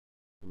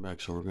I'm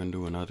back, so we're gonna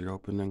do another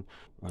opening,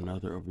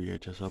 another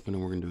VHS opening.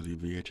 We're gonna do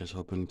the VHS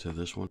opening to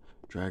this one,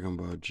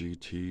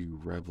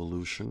 DragonballGt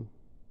Revoultion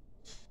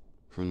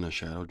from the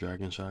Shadow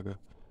Dragon Saga.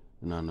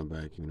 And on the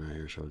back, right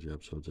here shows the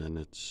episodes, and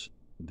it's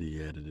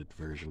the edited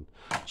version.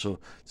 So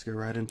let's get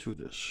right into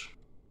this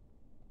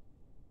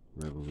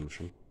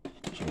Revoultion.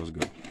 So let's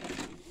go.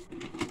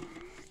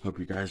 Hope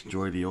you guys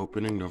enjoy the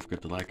opening. Don't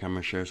forget to like,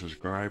 comment, share,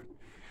 subscribe,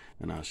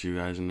 and I'll see you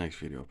guys in the next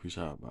video. Peace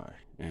out, bye.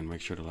 And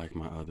make sure to like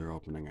my other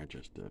opening I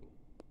just did.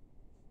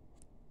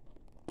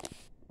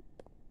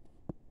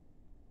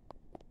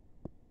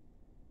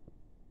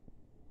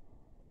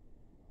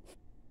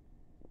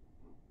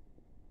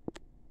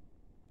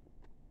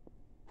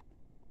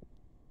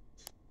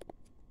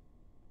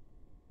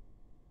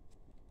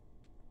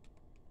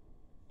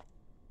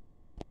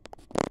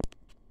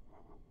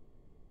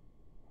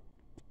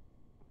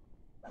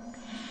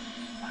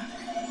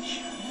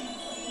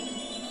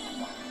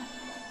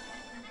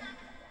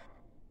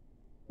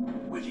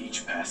 With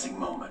each passing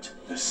moment,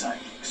 the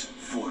psychics,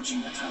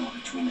 forging the tunnel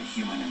between the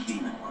human and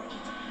demon world,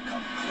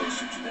 come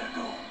closer to their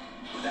goal.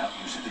 Without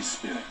use of his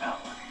spirit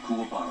power,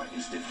 Kuwabara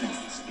is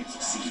defenseless against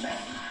a Seaman,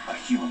 a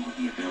human with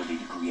the ability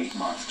to create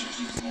monsters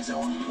using his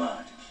own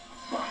blood.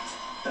 But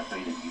the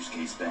fate of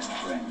Yusuke's best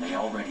friend may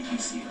already be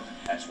sealed,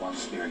 as one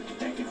spirit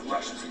detective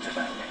rushes into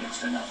battle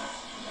against another.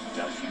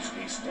 Does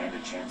Yusuke stand a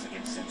chance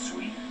against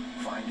Sensui?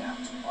 Find out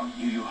on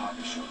Yu Yu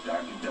Hakusho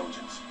Dark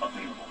Indulgence,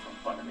 available from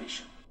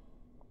Funimation.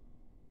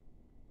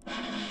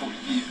 For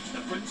years,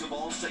 the Prince of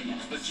all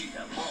Saiyans,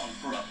 Vegeta, longed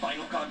for a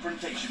final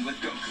confrontation with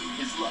Goku,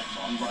 his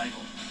lifelong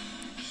rival.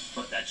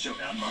 But that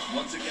showdown must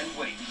once again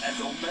wait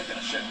as Omega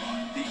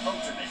Shenron, the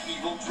ultimate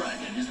evil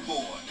dragon, is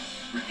born.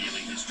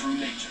 Revealing his true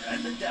nature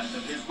and the depth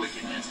of his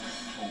wickedness,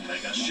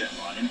 Omega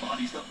Shenron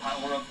embodies the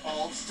power of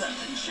all 7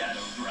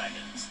 Shadow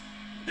Dragons.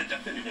 The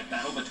definitive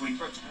battle between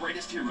Earth's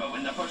greatest hero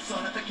and the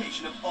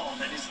personification of all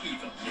that is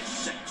evil is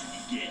set to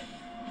begin.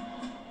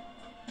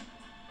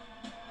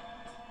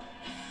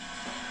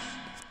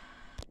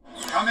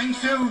 Coming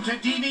soon to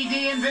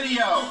DVD and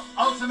video,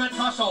 Ultimate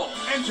Muscle,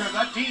 enter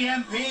the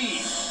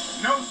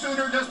DMP. No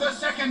sooner does the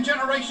second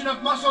generation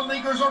of Muscle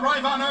Leaguers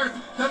arrive on Earth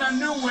than a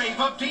new wave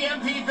of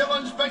DMP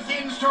villains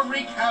begins to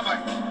wreak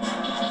havoc.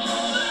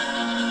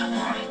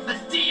 The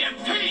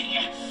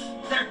DMP!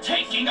 They're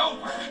taking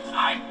over!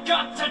 I've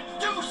got to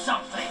do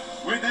something!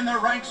 Within the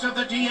ranks of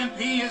the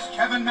DMP is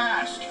Kevin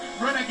Mask,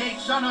 renegade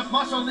son of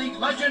Muscle League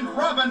legend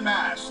Robin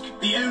Mask.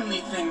 The only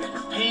thing that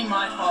would pay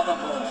my father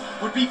more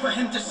would be for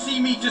him to see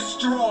me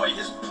destroy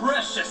his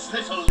precious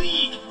little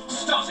league,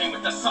 starting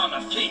with the son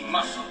of King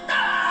Muscle.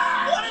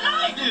 Ah! What did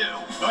I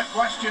do? The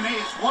question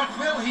is, what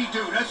will he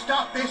do to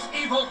stop this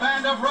evil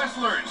band of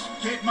wrestlers?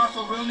 Kid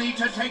Muscle will need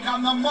to take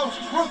on the most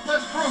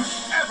ruthless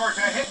brute ever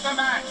to hit the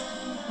mat.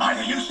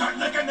 Either you start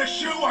licking the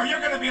shoe or you're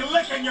gonna be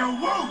licking your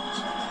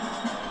wounds!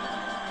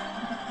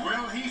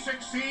 Will he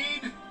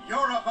succeed?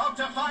 You're about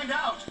to find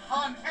out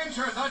on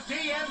Enter the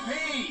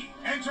DMP!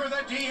 Enter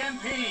the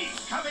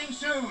DMP, coming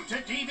soon to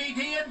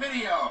DVD and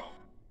video.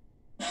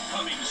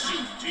 Coming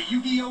soon to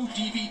Yu-Gi-Oh!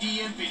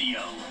 DVD and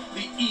video,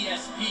 the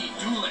ESP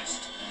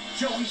Duelist.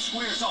 Joey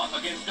squares off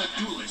against a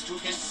duelist who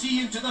can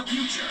see into the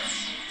future.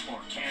 Or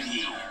can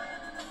he?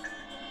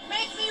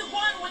 Make me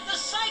one with the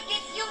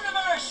psychic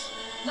universe!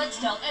 Let's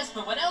tell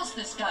Esper what else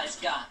this guy's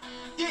got.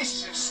 This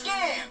is a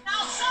scam!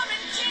 I'll summon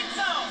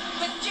Jinzo!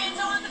 With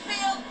Jinzo on the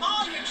field,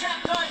 all your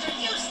trap cards are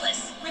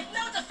useless! With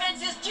no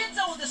defenses,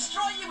 Jinzo will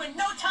destroy you in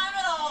no time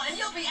at all, and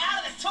you'll be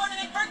out of the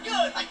tournament for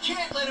good! I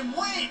can't let him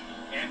win!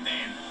 And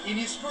then, in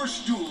his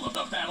first duel of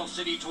the Battle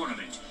City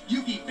tournament,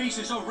 Yugi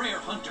faces a rare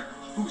hunter,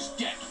 whose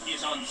deck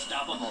is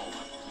unstoppable.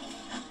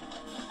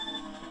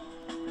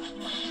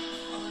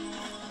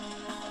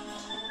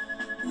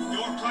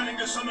 You're planning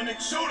to summon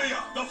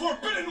Exodia, the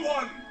Forbidden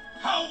One!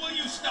 How will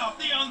you stop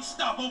the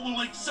unstoppable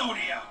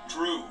Exodia?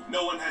 True,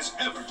 no one has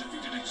ever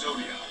defeated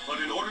Exodia.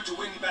 But in order to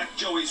win back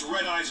Joey's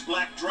Red Eyes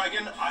Black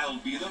Dragon, I'll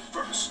be the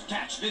first.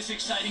 Catch this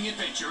exciting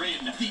adventure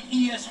in the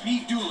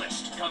ESP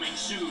Duelist, coming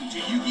soon to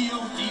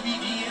Yu-Gi-Oh!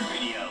 DVD and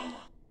video.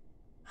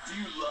 Do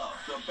you love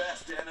the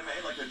best anime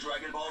like the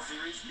Dragon Ball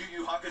series, Yu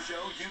Yu Hakusho,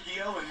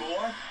 Yu-Gi-Oh! And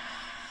more?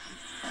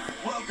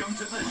 Welcome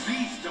to the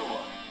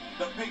Z-Store,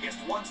 the biggest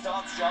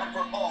one-stop shop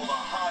for all the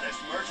hottest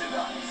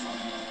merchandise,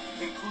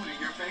 including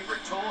your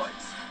favorite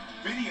toys,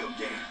 video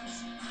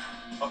games,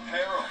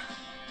 apparel,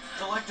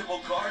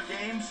 collectible card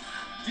games,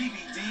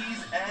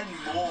 DVDs, and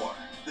more.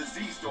 The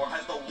Z-Store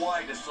has the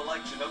widest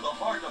selection of the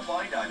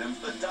hard-to-find items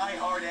the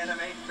die-hard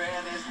anime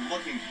fan is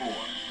looking for.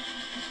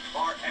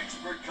 Our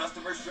expert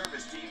customer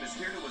service team is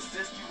here to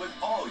assist you with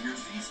all your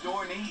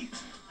Z-Store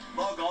needs.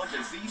 Log on to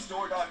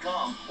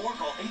zstore.com or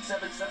call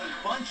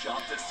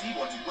 877-FUN-SHOP to see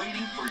what's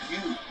waiting for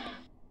you.